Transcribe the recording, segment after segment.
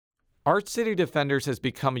Arch City Defenders has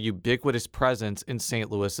become a ubiquitous presence in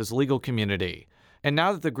St. Louis's legal community. And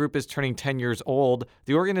now that the group is turning 10 years old,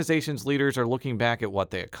 the organization's leaders are looking back at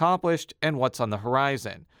what they accomplished and what's on the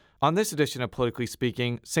horizon. On this edition of Politically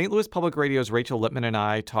Speaking, St. Louis Public Radio's Rachel Lippman and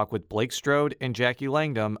I talk with Blake Strode and Jackie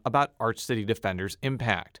Langdon about Arch City Defenders'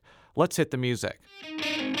 impact. Let's hit the music.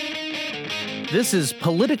 This is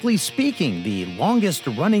Politically Speaking, the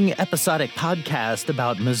longest-running episodic podcast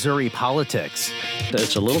about Missouri politics.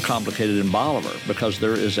 It's a little complicated in Bolivar because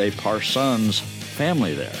there is a Parsons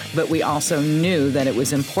family there. But we also knew that it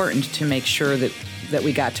was important to make sure that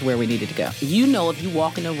we got to where we needed to go. You know, if you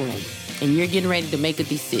walk in a room and you're getting ready to make a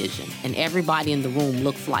decision and everybody in the room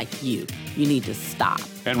looks like you need to stop.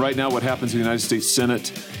 And right now what happens in the United States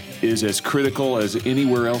Senate is as critical as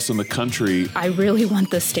anywhere else in the country. I really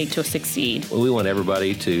want the state to succeed. Well, we want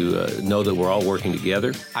everybody to know that we're all working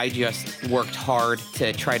together. I just worked hard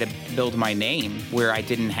to try to build my name where I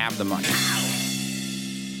didn't have the money.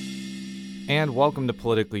 And welcome to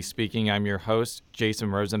Politically Speaking. I'm your host,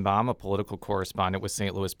 Jason Rosenbaum, a political correspondent with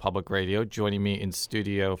St. Louis Public Radio. Joining me in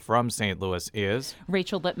studio from St. Louis is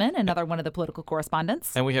Rachel Lippman, another one of the political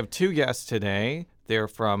correspondents. And we have two guests today. They're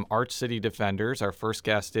from Arch City Defenders. Our first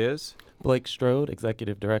guest is Blake Strode,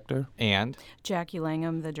 Executive Director. And Jackie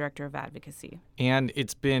Langdon, the Director of Advocacy. And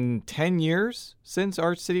it's been 10 years since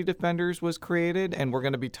Arch City Defenders was created, and we're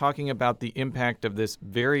going to be talking about the impact of this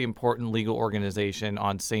very important legal organization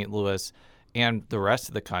on St. Louis and the rest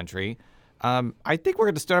of the country. I think we're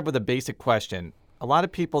going to start with a basic question. A lot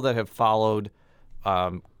of people that have followed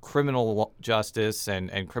criminal justice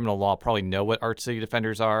and criminal law probably know what Arch City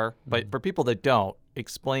Defenders are, but for people that don't,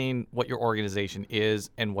 explain what your organization is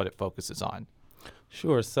and what it focuses on.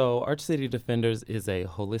 Sure. So Arch City Defenders is a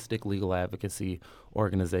holistic legal advocacy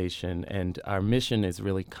organization, and our mission is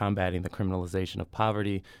really combating the criminalization of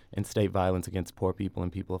poverty and state violence against poor people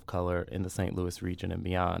and people of color in the St. Louis region and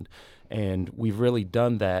beyond. And we've really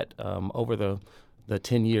done that over the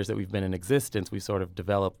 10 years that we've been in existence. We've sort of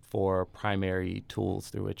developed four primary tools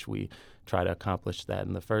through which we try to accomplish that.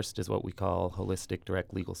 And the first is what we call holistic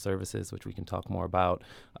direct legal services, which we can talk more about.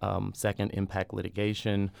 Second, impact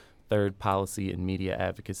litigation. Third, policy and media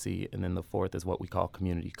advocacy. And then the fourth is what we call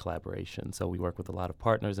community collaboration. So we work with a lot of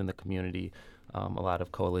partners in the community, a lot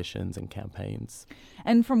of coalitions and campaigns.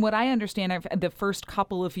 And from what I understand, the first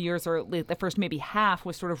couple of years, or the first maybe half,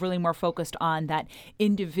 was sort of really more focused on that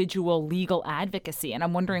individual legal advocacy. And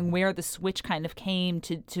I'm wondering where the switch kind of came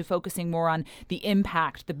to focusing more on the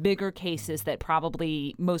impact, the bigger cases that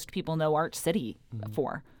probably most people know Arch City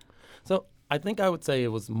for. So I think I would say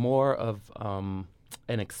it was more of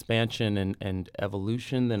an expansion and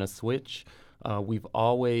evolution than a switch. We've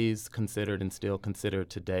always considered and still consider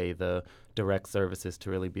today the direct services to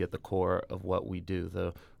really be at the core of what we do,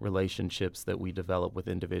 the relationships that we develop with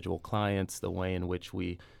individual clients, the way in which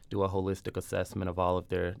we do a holistic assessment of all of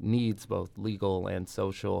their needs, both legal and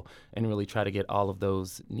social, and really try to get all of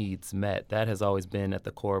those needs met. That has always been at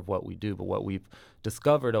the core of what we do, but what we've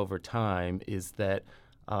discovered over time is that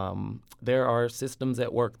there are systems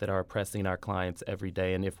at work that are oppressing our clients every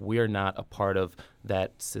day, and if we're not a part of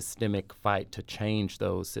that systemic fight to change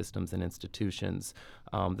those systems and institutions,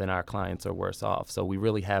 then our clients are worse off. So we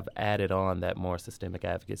really have added on that more systemic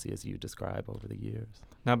advocacy, as you describe, over the years.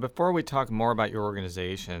 Now, before we talk more about your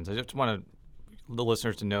organizations, I just want the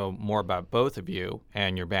listeners to know more about both of you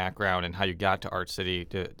and your background and how you got to Arch City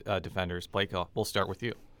Defenders. Blake, we'll start with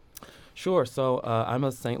you. Sure. So I'm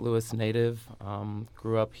a St. Louis native,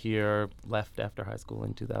 grew up here, left after high school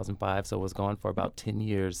in 2005, so was gone for about 10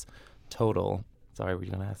 years total. Sorry, were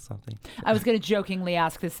you going to ask something? I was going to jokingly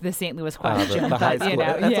ask the St. Louis question. The high school.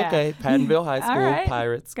 That's okay. Pattonville High School, right.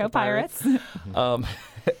 Pirates. Go Pirates.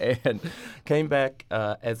 And came back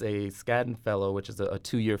as a Skadden Fellow, which is a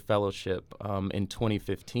 2-year fellowship in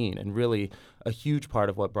 2015. And really a huge part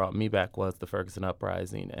of what brought me back was the Ferguson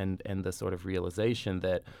Uprising and the sort of realization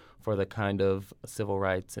that for the kind of civil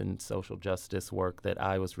rights and social justice work that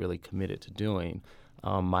I was really committed to doing,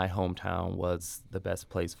 my hometown was the best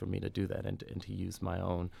place for me to do that and to use my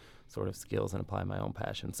own sort of skills and apply my own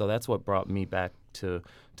passion. So that's what brought me back to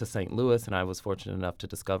St. Louis, and I was fortunate enough to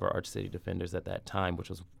discover Arch City Defenders at that time,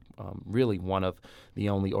 which was really one of the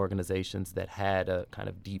only organizations that had a kind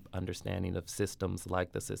of deep understanding of systems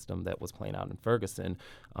like the system that was playing out in Ferguson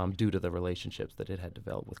due to the relationships that it had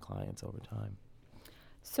developed with clients over time.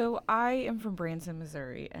 So I am from Branson,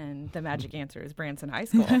 Missouri, and the magic answer is Branson High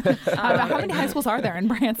School. How many high schools are there in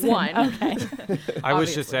Branson? One. Okay. I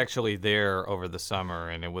was just actually there over the summer,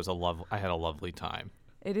 and it was I had a lovely time.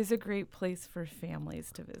 It is a great place for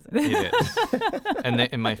families to visit. It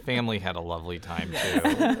is. And my family had a lovely time, too.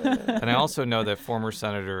 And I also know that former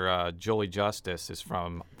Senator Jolie Justice is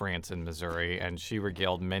from Branson, Missouri, and she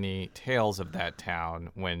regaled many tales of that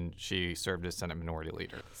town when she served as Senate Minority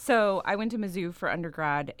Leader. So I went to Mizzou for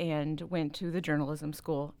undergrad and went to the journalism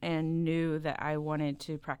school and knew that I wanted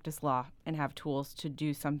to practice law and have tools to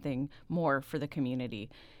do something more for the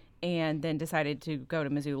community. And then decided to go to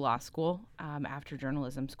Mizzou Law School after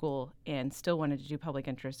journalism school and still wanted to do public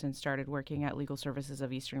interest and started working at Legal Services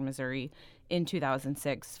of Eastern Missouri in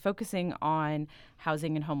 2006, focusing on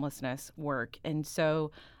housing and homelessness work. And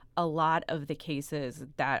so a lot of the cases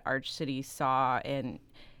that Arch City saw and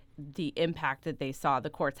the impact that they saw the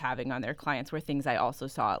courts having on their clients were things I also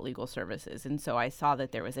saw at Legal Services. And so I saw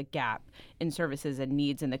that there was a gap in services and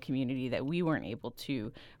needs in the community that we weren't able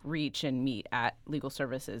to reach and meet at Legal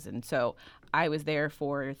Services. And so I was there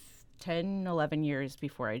for 10, 11 years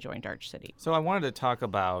before I joined Arch City. So I wanted to talk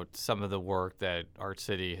about some of the work that Arch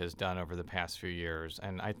City has done over the past few years.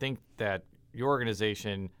 And I think that your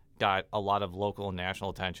organization got a lot of local and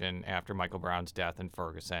national attention after Michael Brown's death in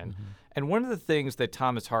Ferguson. Mm-hmm. And one of the things that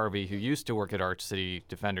Thomas Harvey, who used to work at Arch City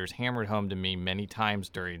Defenders, hammered home to me many times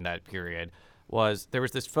during that period was there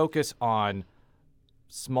was this focus on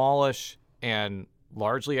smallish and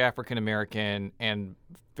largely African-American and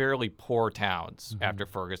fairly poor towns after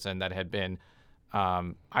Ferguson that had been,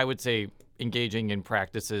 I would say, engaging in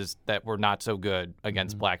practices that were not so good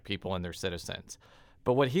against black people and their citizens.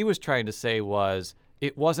 But what he was trying to say was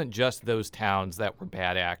it wasn't just those towns that were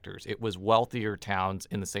bad actors. It was wealthier towns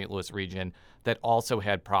in the St. Louis region that also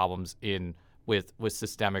had problems with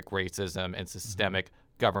systemic racism and systemic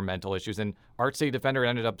governmental issues. And Arch City Defender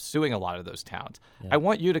ended up suing a lot of those towns. Yeah. I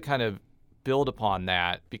want you to kind of build upon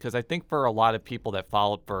that because I think for a lot of people that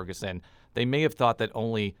followed Ferguson, they may have thought that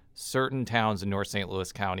only certain towns in North St.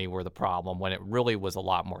 Louis County were the problem when it really was a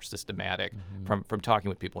lot more systematic from talking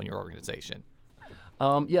with people in your organization.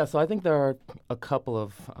 So I think there are a couple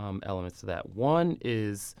of elements to that. One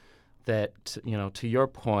is that, to your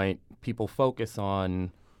point, people focus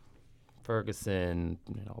on Ferguson,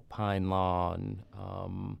 Pine Lawn,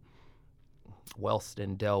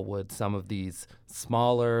 Wellston, Delwood, some of these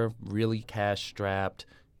smaller, really cash-strapped,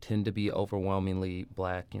 tend to be overwhelmingly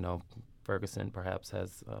black. Ferguson perhaps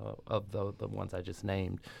has, of the ones I just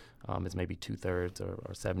named, is maybe 2/3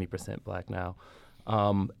 or 70% black now.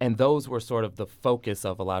 And those were sort of the focus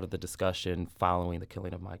of a lot of the discussion following the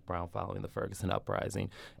killing of Mike Brown, following the Ferguson uprising.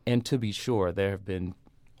 And to be sure, there have been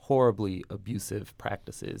horribly abusive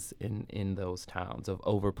practices in those towns of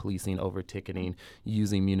over-policing, over-ticketing,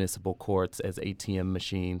 using municipal courts as ATM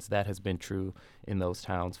machines. That has been true in those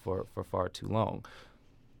towns for far too long.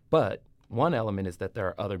 But one element is that there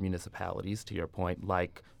are other municipalities, to your point,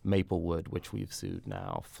 like Maplewood, which we've sued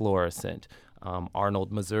now, Florissant,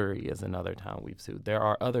 Arnold, Missouri is another town we've sued. There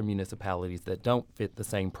are other municipalities that don't fit the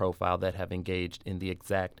same profile that have engaged in the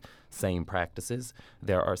exact same practices.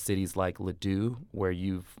 There are cities like Ladue, where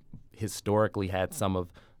you've historically had some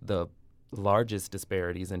of the largest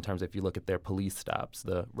disparities in terms of, if you look at their police stops,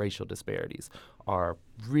 the racial disparities are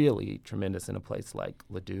really tremendous in a place like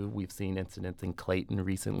Ladue. We've seen incidents in Clayton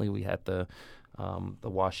recently. We had the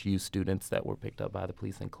Wash U students that were picked up by the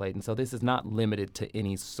police in Clayton. So this is not limited to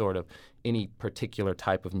any particular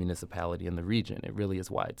type of municipality in the region. It really is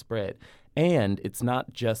widespread. And it's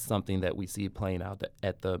not just something that we see playing out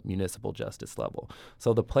at the municipal justice level.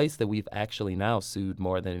 So the place that we've actually now sued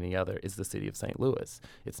more than any other is the city of St. Louis.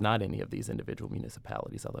 It's not any of these individual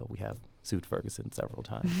municipalities, although we have sued Ferguson several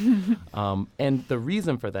times. And the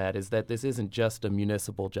reason for that is that this isn't just a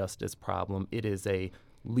municipal justice problem. It is a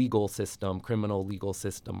legal system, criminal legal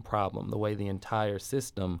system problem. The way the entire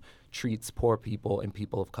system treats poor people and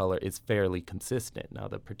people of color is fairly consistent. Now,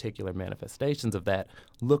 the particular manifestations of that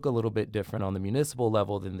look a little bit different on the municipal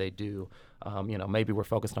level than they do. Maybe we're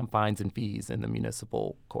focused on fines and fees in the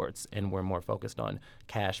municipal courts, and we're more focused on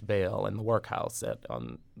cash bail and the workhouse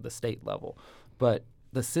on the state level. But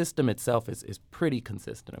the system itself is pretty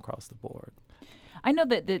consistent across the board. I know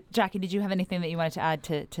that Jackie, did you have anything that you wanted to add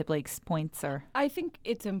to Blake's points? Or I think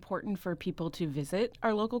it's important for people to visit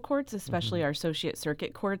our local courts, especially our associate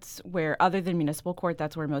circuit courts, where other than municipal court,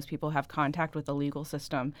 that's where most people have contact with the legal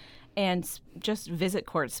system. And just visit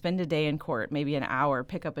court, spend a day in court, maybe an hour,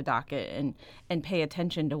 pick up a docket and pay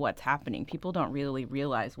attention to what's happening. People don't really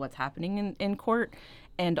realize what's happening in court.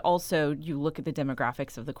 And also, you look at the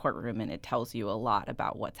demographics of the courtroom, and it tells you a lot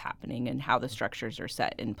about what's happening and how the structures are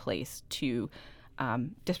set in place to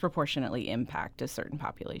disproportionately impact a certain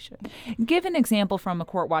population. Give an example from a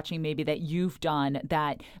court watching maybe that you've done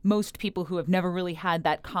that most people who have never really had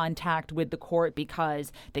that contact with the court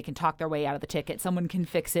because they can talk their way out of the ticket, someone can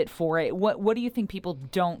fix it for it. What do you think people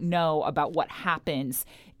don't know about what happens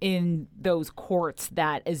in those courts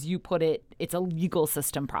that, as you put it, it's a legal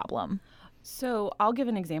system problem? So I'll give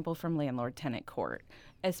an example from landlord-tenant court,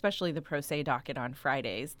 especially the pro se docket on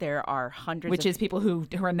Fridays. There are hundreds Which is people who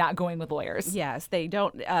are not going with lawyers. Yes, they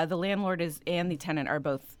don't. The landlord and the tenant are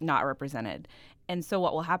both not represented. And so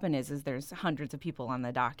what will happen is there's hundreds of people on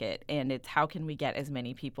the docket, and it's how can we get as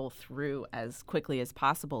many people through as quickly as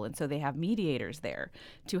possible. And so they have mediators there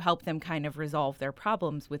to help them kind of resolve their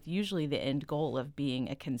problems, with usually the end goal of being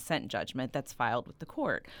a consent judgment that's filed with the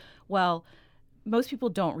court. Well, most people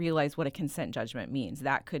don't realize what a consent judgment means.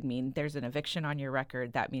 That could mean there's an eviction on your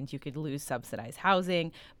record. That means you could lose subsidized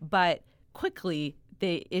housing. But quickly,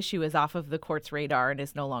 the issue is off of the court's radar and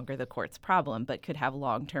is no longer the court's problem, but could have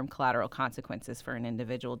long-term collateral consequences for an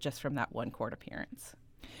individual just from that one court appearance.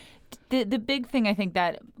 The big thing I think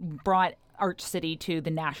that brought Arch City to the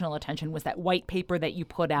national attention was that white paper that you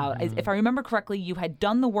put out. Mm-hmm. If I remember correctly, you had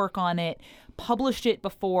done the work on it, published it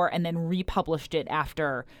before, and then republished it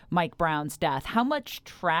after Mike Brown's death. How much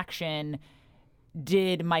traction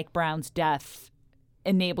did Mike Brown's death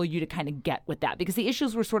enable you to kind of get with that? Because the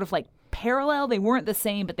issues were sort of like parallel. They weren't the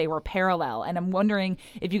same, but they were parallel. And I'm wondering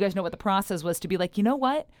if you guys know what the process was to be like, you know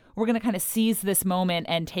what? We're going to kind of seize this moment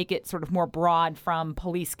and take it sort of more broad from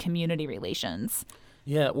police-community relations.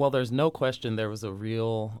 Yeah, well, there's no question there was a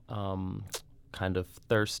real kind of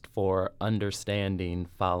thirst for understanding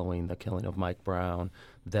following the killing of Mike Brown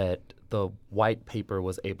that the white paper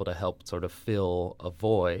was able to help sort of fill a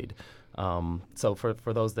void. So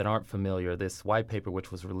for those that aren't familiar, this white paper,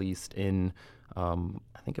 which was released in,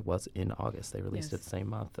 I think it was in August, they released it the same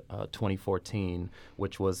month, 2014,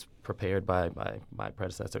 which was prepared by my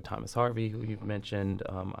predecessor, Thomas Harvey, who you've mentioned,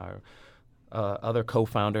 our other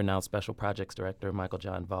co-founder, now Special Projects Director, Michael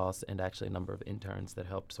John Voss, and actually a number of interns that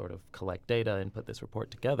helped sort of collect data and put this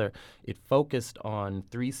report together. It focused on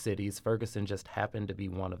 3 cities. Ferguson just happened to be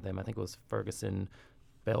one of them. I think it was Ferguson,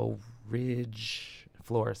 Bell Ridge,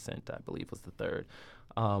 Florissant, I believe was the third.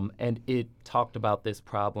 And it talked about this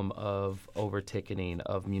problem of over-ticketing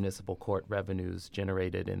of municipal court revenues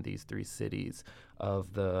generated in these 3 cities,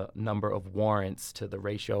 of the number of warrants to the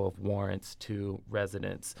ratio of warrants to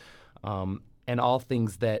residents, and all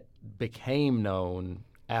things that became known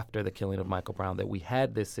after the killing of Michael Brown, that we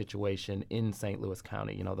had this situation in St. Louis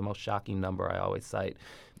County. You know, the most shocking number I always cite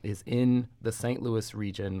is in the St. Louis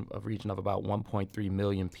region of about 1.3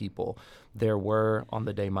 million people. There were, on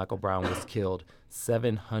the day Michael Brown was killed,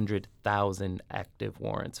 700,000 active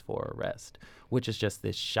warrants for arrest, which is just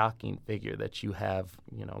this shocking figure that you have,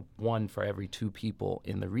 you know, 1 for every 2 people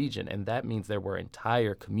in the region. And that means there were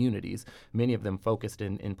entire communities, many of them focused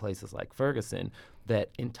in places like Ferguson, that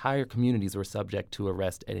entire communities were subject to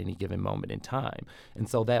arrest at any given moment in time. And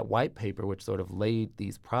so that white paper, which sort of laid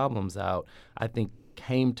these problems out, I think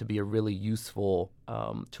came to be a really useful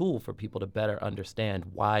tool for people to better understand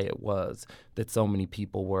why it was that so many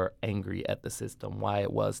people were angry at the system, why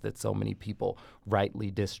it was that so many people rightly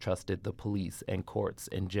distrusted the police and courts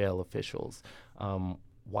and jail officials,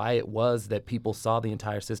 why it was that people saw the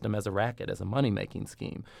entire system as a racket, as a money-making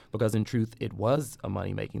scheme, because in truth it was a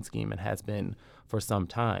money-making scheme and has been for some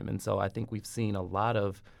time. And so I think we've seen a lot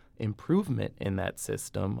of improvement in that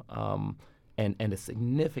system and a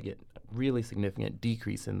significant, really significant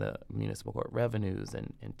decrease in the municipal court revenues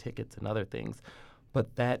and tickets and other things.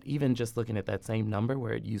 But that, even just looking at that same number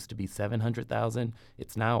where it used to be 700,000,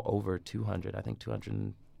 it's now over 200, I think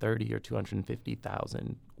 230 or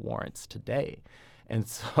 250,000 warrants today. And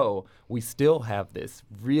so we still have this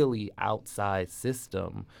really outsized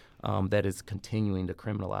system that is continuing to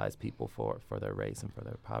criminalize people for their race and for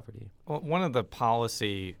their poverty. Well, one of the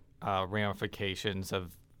policy ramifications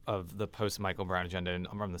of the post-Michael Brown agenda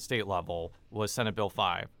from the state level was Senate Bill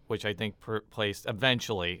 5, which I think placed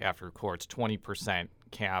eventually, after courts, 20%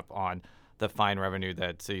 cap on the fine revenue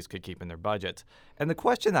that cities could keep in their budgets. And the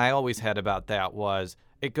question I always had about that was,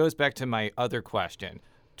 it goes back to my other question,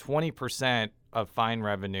 20% of fine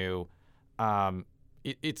revenue,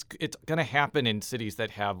 it's going to happen in cities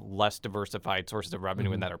that have less diversified sources of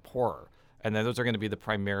revenue and that are poorer. And then those are going to be the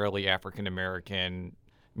primarily African-American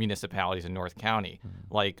municipalities in North County.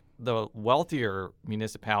 Like the wealthier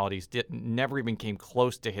municipalities never even came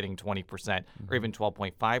close to hitting 20% or even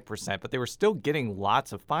 12.5%, but they were still getting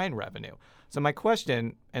lots of fine revenue. So my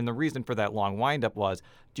question, and the reason for that long windup was,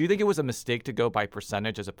 do you think it was a mistake to go by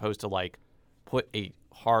percentage as opposed to like put a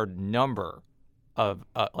hard number of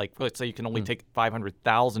like, let's say you can only take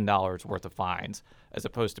 $500,000 worth of fines as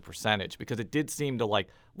opposed to percentage? Because it did seem to like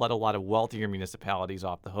let a lot of wealthier municipalities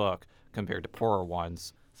off the hook compared to poorer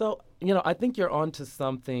ones. So, I think you're onto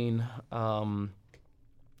something.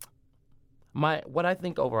 What I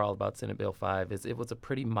think overall about Senate Bill 5 is it was a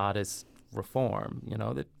pretty modest reform.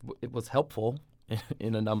 That it was helpful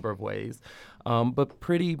in a number of ways, but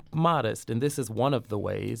pretty modest. And this is one of the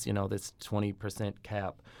ways, this 20%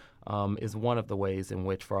 cap is one of the ways in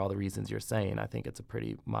which, for all the reasons you're saying, I think it's a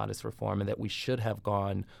pretty modest reform and that we should have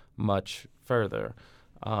gone much further.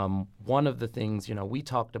 One of the things, we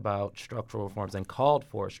talked about structural reforms and called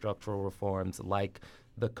for structural reforms like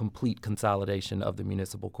the complete consolidation of the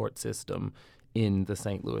municipal court system in the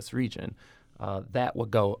St. Louis region. That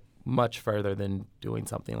would go much further than doing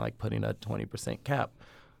something like putting a 20% cap.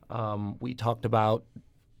 We talked about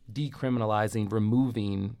decriminalizing,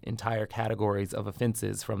 removing entire categories of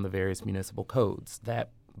offenses from the various municipal codes.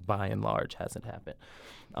 That, by and large, hasn't happened.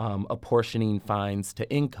 Apportioning fines to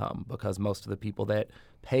income, because most of the people that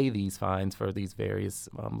pay these fines for these various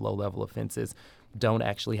low-level offenses don't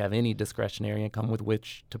actually have any discretionary income with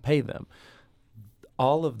which to pay them.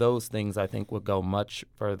 All of those things, I think, would go much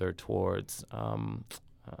further towards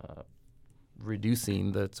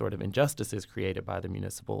reducing the sort of injustices created by the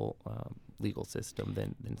municipal legal system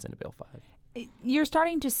than Senate Bill 5. You're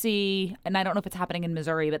starting to see, and I don't know if it's happening in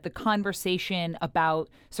Missouri, but the conversation about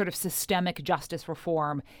sort of systemic justice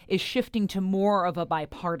reform is shifting to more of a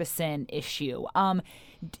bipartisan issue.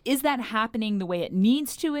 Is that happening the way it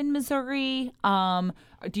needs to in Missouri?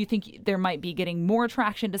 Do you think there might be getting more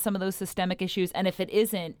traction to some of those systemic issues? And if it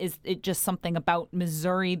isn't, is it just something about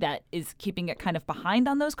Missouri that is keeping it kind of behind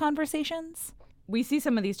on those conversations? We see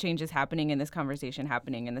some of these changes happening in this conversation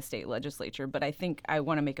happening in the state legislature, but I think I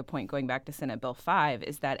want to make a point going back to Senate Bill 5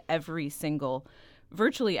 is that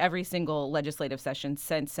virtually every single legislative session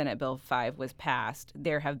since Senate Bill 5 was passed,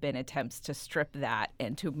 there have been attempts to strip that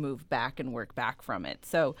and to move back and work back from it.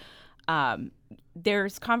 So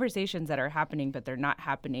there's conversations that are happening, but they're not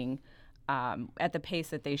happening at the pace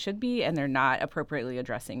that they should be, and they're not appropriately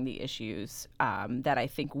addressing the issues that I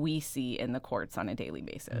think we see in the courts on a daily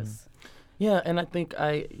basis. Yeah, and I think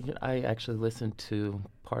I actually listened to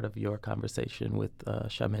part of your conversation with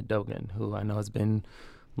Shamed Dogan, who I know has been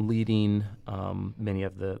leading many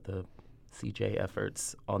of the CJ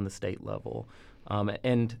efforts on the state level.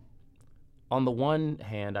 And on the one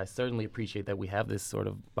hand, I certainly appreciate that we have this sort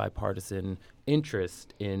of bipartisan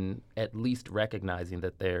interest in at least recognizing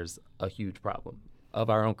that there's a huge problem of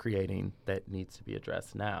our own creating that needs to be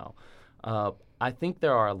addressed now. I think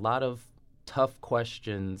there are a lot of tough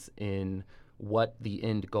questions in what the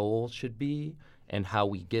end goal should be and how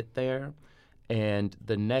we get there. And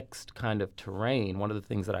the next kind of terrain, one of the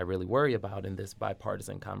things that I really worry about in this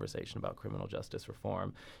bipartisan conversation about criminal justice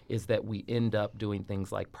reform is that we end up doing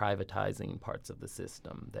things like privatizing parts of the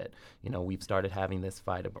system. That, we've started having this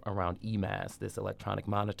fight around EMAS, this electronic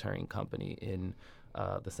monitoring company in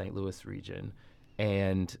the St. Louis region.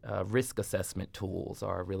 And risk assessment tools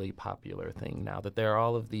are a really popular thing now, that there are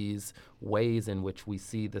all of these ways in which we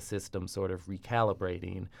see the system sort of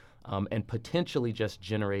recalibrating and potentially just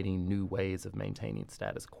generating new ways of maintaining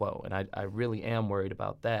status quo. And I really am worried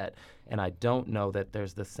about that. And I don't know that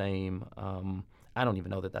there's the same I don't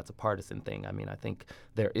even know that that's a partisan thing. I mean, I think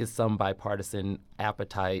there is some bipartisan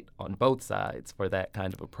appetite on both sides for that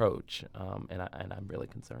kind of approach. And I'm really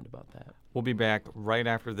concerned about that. We'll be back right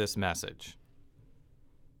after this message.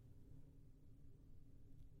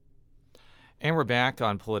 And we're back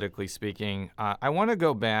on Politically Speaking. I want to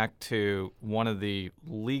go back to one of the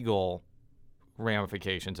legal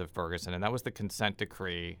ramifications of Ferguson, and that was the consent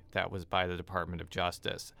decree that was by the Department of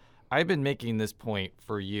Justice. I've been making this point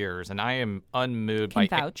for years, and I am unmoved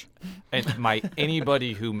by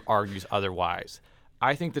anybody who argues otherwise.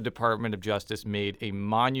 I think the Department of Justice made a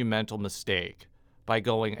monumental mistake by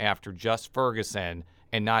going after just Ferguson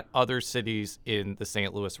and not other cities in the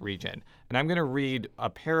St. Louis region. And I'm going to read a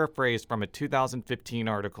paraphrase from a 2015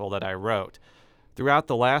 article that I wrote. Throughout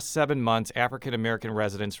the last 7 months, African-American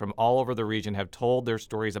residents from all over the region have told their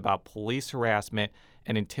stories about police harassment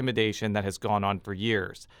and intimidation that has gone on for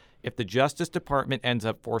years. If the Justice Department ends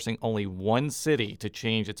up forcing only one city to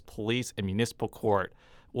change its police and municipal court,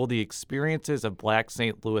 will the experiences of Black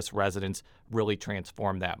St. Louis residents really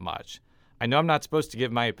transform that much? I know I'm not supposed to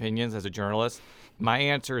give my opinions as a journalist. My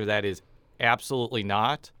answer to that is absolutely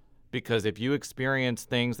not, because if you experience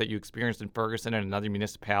things that you experienced in Ferguson and another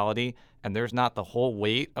municipality, and there's not the whole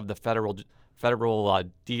weight of the federal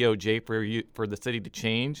DOJ for the city to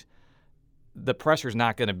change, the pressure's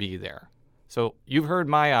not going to be there. So you've heard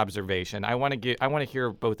my observation. I want to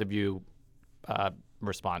hear both of you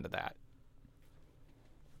respond to that.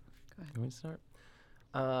 Go ahead. Can we start?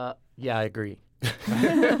 Yeah, I agree.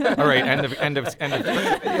 All right, end of. But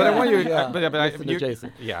I want you. But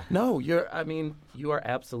Jason. Yeah. No, you are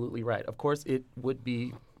absolutely right. Of course, it would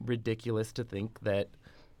be ridiculous to think that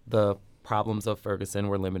the problems of Ferguson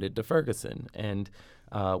were limited to Ferguson, and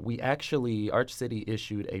Arch City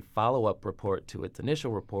issued a follow-up report to its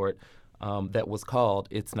initial report that was called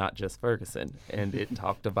 "It's Not Just Ferguson," and it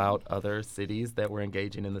talked about other cities that were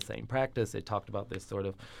engaging in the same practice. It talked about this sort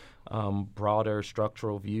of broader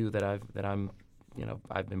structural view that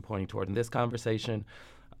I've been pointing toward in this conversation.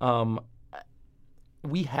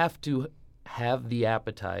 We have to have the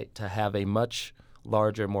appetite to have a much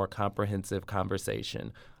larger, more comprehensive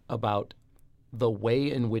conversation about the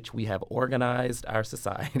way in which we have organized our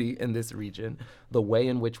society in this region, the way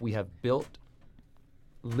in which we have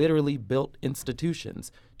literally built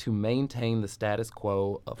institutions to maintain the status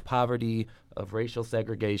quo of poverty, of racial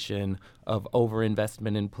segregation, of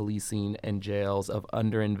overinvestment in policing and jails, of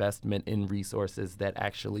underinvestment in resources that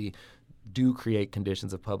actually do create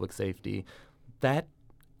conditions of public safety. That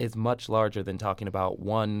is much larger than talking about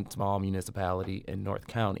one small municipality in North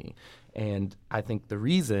County. And I think the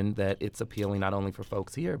reason that it's appealing not only for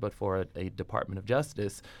folks here, but for a Department of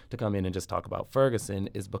Justice to come in and just talk about Ferguson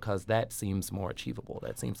is because that seems more achievable.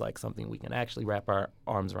 That seems like something we can actually wrap our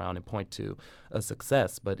arms around and point to a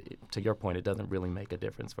success. But to your point, it doesn't really make a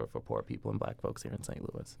difference for poor people and black folks here in St.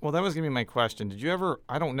 Louis. Well, that was going to be my question. Did you ever,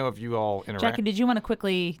 I don't know if you all interact. Jackie, did you have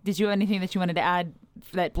anything that you wanted to add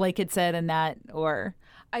that Blake had said in that, or?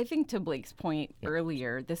 I think to Blake's point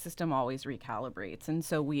earlier, the system always recalibrates. And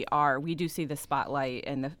so we do see the spotlight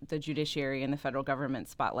and the judiciary and the federal government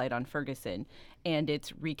spotlight on Ferguson, and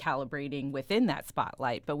it's recalibrating within that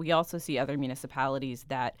spotlight. But we also see other municipalities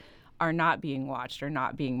that are not being watched or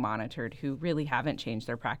not being monitored, who really haven't changed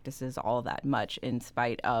their practices all that much in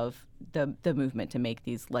spite of the movement to make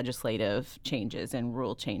these legislative changes and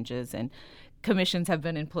rule changes. And commissions have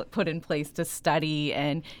been put in place to study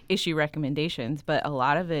and issue recommendations, but a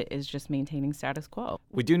lot of it is just maintaining status quo.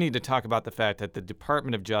 We do need to talk about the fact that the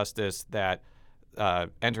Department of Justice that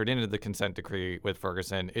entered into the consent decree with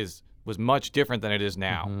Ferguson was much different than it is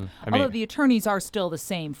now. Mm-hmm. Although the attorneys are still the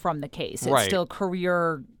same from the case. It's still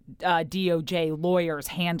career DOJ lawyers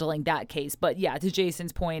handling that case. But yeah, to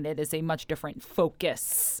Jason's point, it is a much different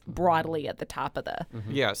focus broadly at the top of the...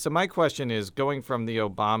 Mm-hmm. Yeah, so my question is, going from the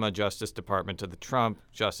Obama Justice Department to the Trump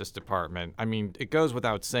Justice Department, I mean, it goes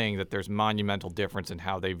without saying that there's monumental difference in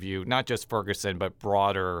how they view not just Ferguson, but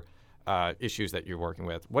broader issues that you're working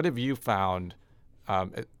with. What have you found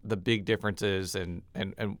the big differences, and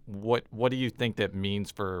what do you think that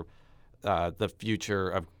means for the future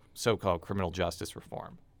of so-called criminal justice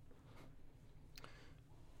reform?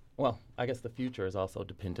 Well, I guess the future is also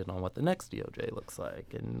dependent on what the next DOJ looks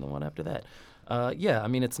like and the one after that. I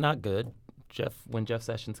mean, it's not good. When Jeff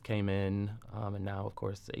Sessions came in, and now, of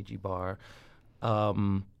course, AG Barr,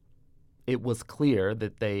 it was clear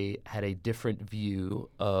that they had a different view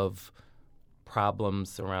of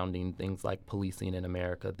problems surrounding things like policing in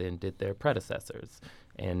America than did their predecessors.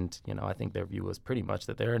 And, I think their view was pretty much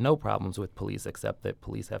that there are no problems with police except that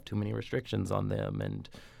police have too many restrictions on them and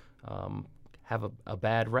have a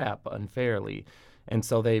bad rap unfairly. And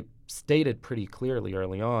so they stated pretty clearly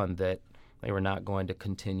early on that they were not going to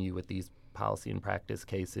continue with these policy and practice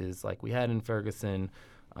cases like we had in Ferguson,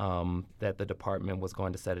 that the department was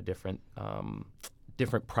going to set a different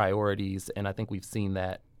priorities. And I think we've seen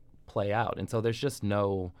that play out. And so there's just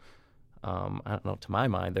no, I don't know, to my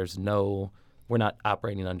mind, we're not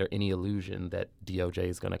operating under any illusion that DOJ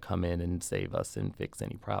is going to come in and save us and fix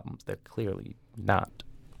any problems. They're clearly not.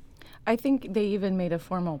 I think they even made a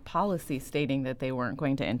formal policy stating that they weren't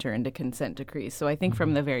going to enter into consent decrees. So I think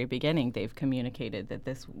from the very beginning, they've communicated that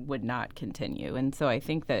this would not continue. And so I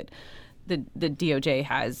think that the DOJ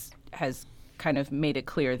has kind of made it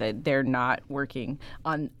clear that they're not working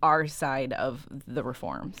on our side of the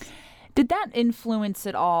reforms. Did that influence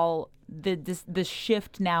at all the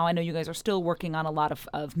shift now? I know you guys are still working on a lot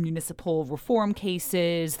of municipal reform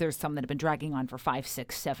cases. There's some that have been dragging on for 5,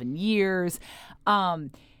 6, 7 years.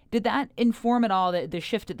 Did that inform at all, the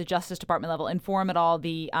shift at the Justice Department level, inform at all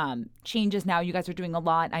the changes now? You guys are doing a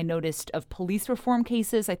lot, I noticed, of police reform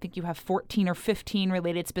cases. I think you have 14 or 15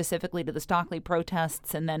 related specifically to the Stockley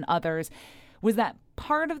protests and then others. Was that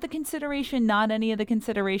part of the consideration, not any of the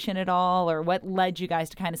consideration at all? Or what led you guys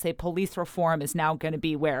to kind of say police reform is now going to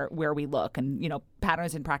be where we look and,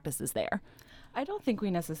 patterns and practices there? I don't think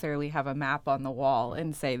we necessarily have a map on the wall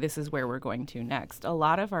and say this is where we're going to next. A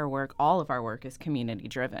lot of our work, all of our work is community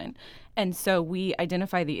driven. And so we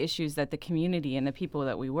identify the issues that the community and the people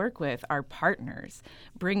that we work with, our partners,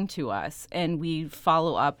 bring to us, and we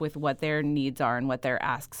follow up with what their needs are and what their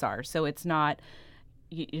asks are. So it's not,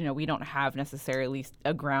 we don't have necessarily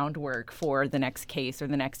a groundwork for the next case or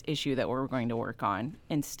the next issue that we're going to work on.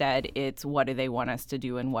 Instead, it's what do they want us to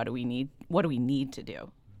do and what do we need to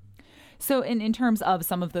do. So in terms of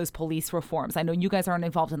some of those police reforms, I know you guys aren't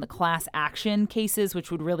involved in the class action cases,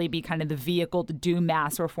 which would really be kind of the vehicle to do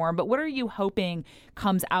mass reform. But what are you hoping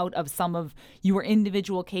comes out of some of your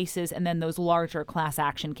individual cases and then those larger class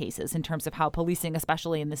action cases in terms of how policing,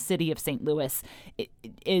 especially in the city of St. Louis,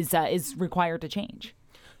 is required to change?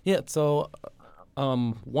 Yeah, so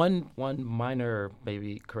one minor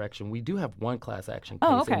maybe correction. We do have one class action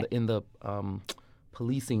case in the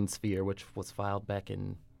policing sphere, which was filed back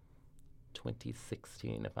in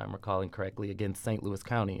 2016, if I'm recalling correctly, against St. Louis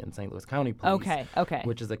County and St. Louis County Police,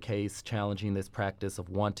 which is a case challenging this practice of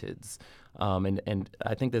wanteds. And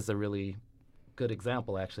I think this is a really good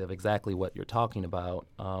example, actually, of exactly what you're talking about.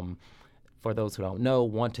 For those who don't know,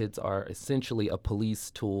 wanteds are essentially a police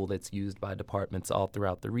tool that's used by departments all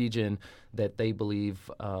throughout the region that they believe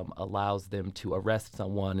allows them to arrest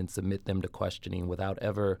someone and submit them to questioning without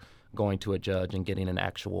ever going to a judge and getting an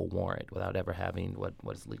actual warrant, without ever having what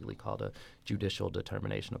is legally called a judicial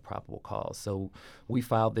determination of probable cause. So we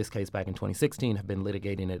filed this case back in 2016, have been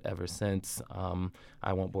litigating it ever since.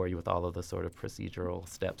 I won't bore you with all of the sort of procedural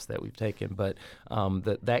steps that we've taken, but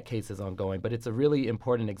that case is ongoing. But it's a really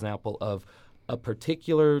important example of a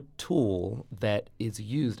particular tool that is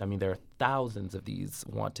used. I mean, there are thousands of these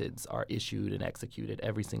wanteds are issued and executed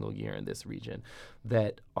every single year in this region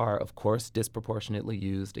that are, of course, disproportionately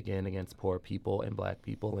used, again, against poor people and black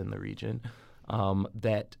people in the region,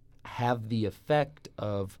 that have the effect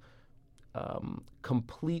of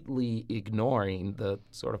completely ignoring the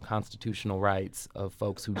sort of constitutional rights of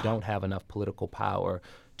folks who don't have enough political power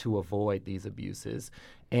to avoid these abuses,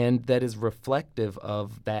 and that is reflective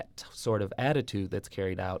of that sort of attitude that's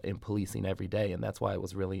carried out in policing every day. And that's why it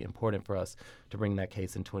was really important for us to bring that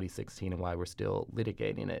case in 2016 and why we're still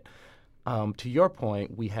litigating it. To your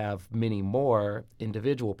point, we have many more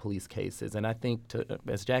individual police cases, and I think,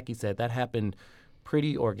 as Jackie said, that happened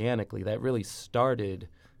pretty organically. That really started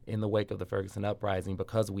in the wake of the Ferguson uprising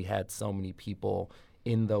because we had so many people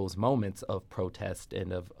in those moments of protest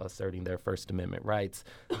and of asserting their First Amendment rights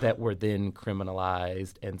that were then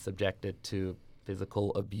criminalized and subjected to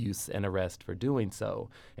physical abuse and arrest for doing so.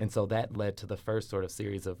 And so that led to the first sort of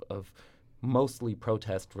series of mostly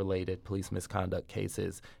protest-related police misconduct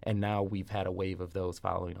cases, and now we've had a wave of those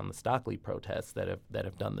following on the Stockley protests that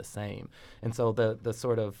have done the same. And so the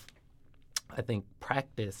sort of, I think,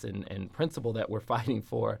 practice and principle that we're fighting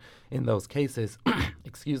for in those cases,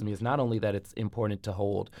 is not only that it's important to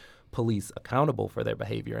hold police accountable for their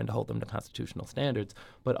behavior and to hold them to constitutional standards,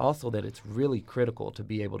 but also that it's really critical to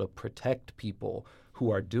be able to protect people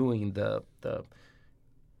who are doing the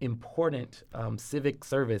important civic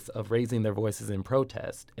service of raising their voices in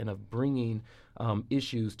protest and of bringing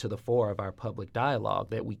issues to the fore of our public dialogue,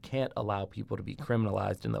 that we can't allow people to be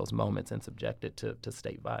criminalized in those moments and subjected to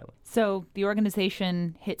state violence. So the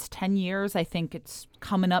organization hits 10 years. I think it's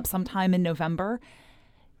coming up sometime in November.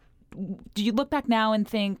 Do you look back now and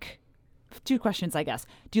think, two questions, I guess.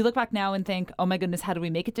 Do you look back now and think, oh my goodness, how do we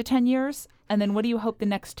make it to 10 years? And then what do you hope the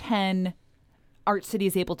next 10 Art City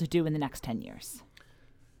is able to do in the next 10 years?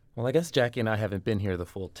 Well, I guess Jackie and I haven't been here the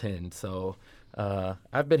full 10, so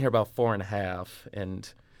I've been here about 4.5,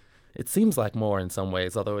 and it seems like more in some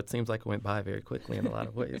ways, although it seems like it went by very quickly in a lot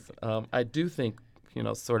of ways. I do think,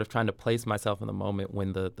 sort of trying to place myself in the moment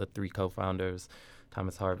when the three co-founders,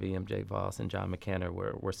 Thomas Harvey, MJ Voss, and John McKenna,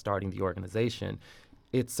 were starting the organization.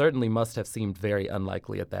 It certainly must have seemed very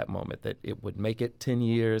unlikely at that moment that it would make it 10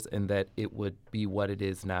 years and that it would be what it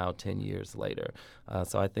is now 10 years later.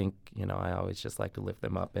 So I think, I always just like to lift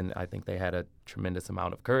them up, and I think they had a tremendous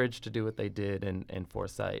amount of courage to do what they did and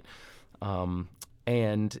foresight.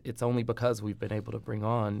 And it's only because we've been able to bring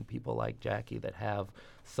on people like Jackie that have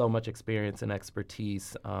so much experience and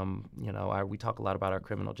expertise. We talk a lot about our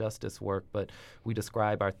criminal justice work, but we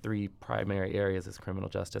describe our 3 primary areas as criminal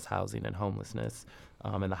justice, housing, and homelessness.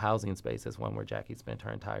 And the housing space is one where Jackie spent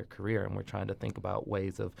her entire career, and we're trying to think about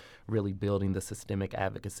ways of really building the systemic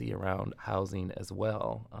advocacy around housing as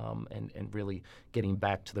well, and really getting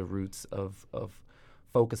back to the roots of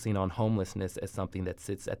focusing on homelessness as something that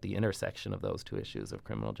sits at the intersection of those 2 issues of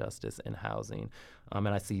criminal justice and housing. And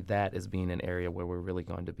I see that as being an area where we're really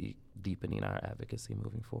going to be deepening our advocacy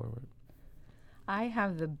moving forward. I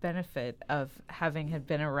have the benefit of having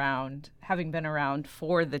been around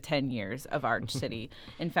for the 10 years of Arch City.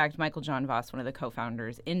 In fact, Michael John Voss, one of the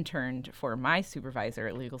co-founders, interned for my supervisor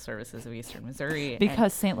at Legal Services of Eastern Missouri.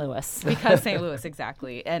 Because St. Louis. Because St. Louis,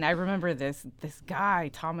 exactly. And I remember this guy,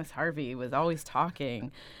 Thomas Harvey, was always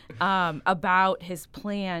talking about his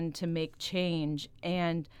plan to make change.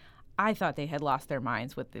 And I thought they had lost their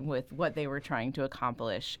minds with what they were trying to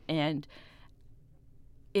accomplish. And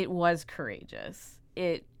it was courageous.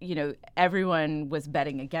 Everyone was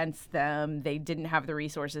betting against them. They didn't have the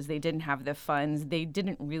resources. They didn't have the funds. They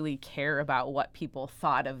didn't really care about what people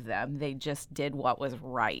thought of them. They just did what was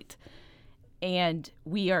right. And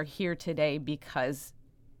we are here today because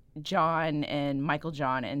John and Michael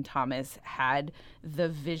John and Thomas had the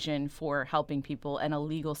vision for helping people and a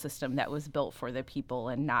legal system that was built for the people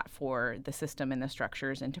and not for the system and the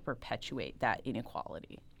structures and to perpetuate that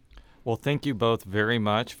inequality. Well, thank you both very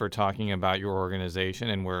much for talking about your organization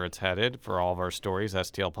and where it's headed. For all of our stories,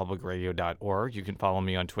 stlpublicradio.org. You can follow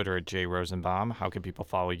me on Twitter at @JRosenbaum. How can people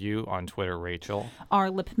follow you on Twitter, Rachel? R.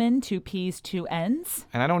 Lipman, 2 P's, 2 N's.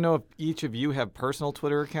 And I don't know if each of you have personal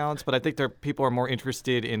Twitter accounts, but I think people are more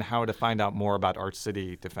interested in how to find out more about Arch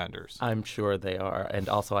City Defenders. I'm sure they are. And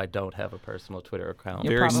also, I don't have a personal Twitter account.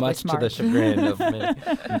 You're very much smart. to the chagrin of many.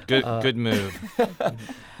 Good move.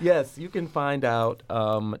 Yes, you can find out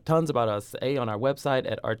tons about us, on our website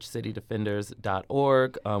at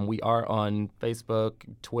archcitydefenders.org. We are on Facebook,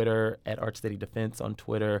 Twitter, at Arch City Defense on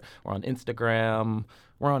Twitter. We're on Instagram.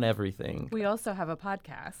 We're on everything. We also have a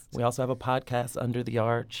podcast. We also have a podcast, Under the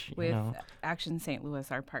Arch. With Action St. Louis,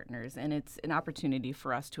 our partners. And it's an opportunity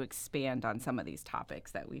for us to expand on some of these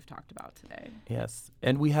topics that we've talked about today. Yes.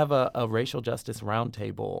 And we have a racial justice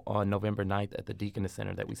roundtable on November 9th at the Deaconess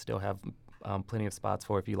Center that we still have plenty of spots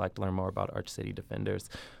for if you'd like to learn more about Arch City Defenders.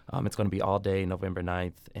 It's going to be all day November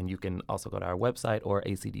 9th, and you can also go to our website or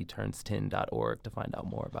acdturns10.org to find out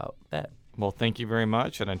more about that. Well, thank you very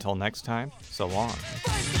much, and until next time, so long.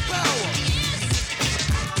 Fight the power!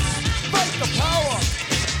 Fight the power!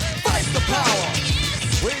 Fight the power!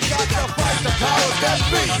 We got to fight the powers that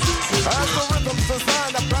be! As the rhythms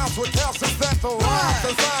designed to bounce with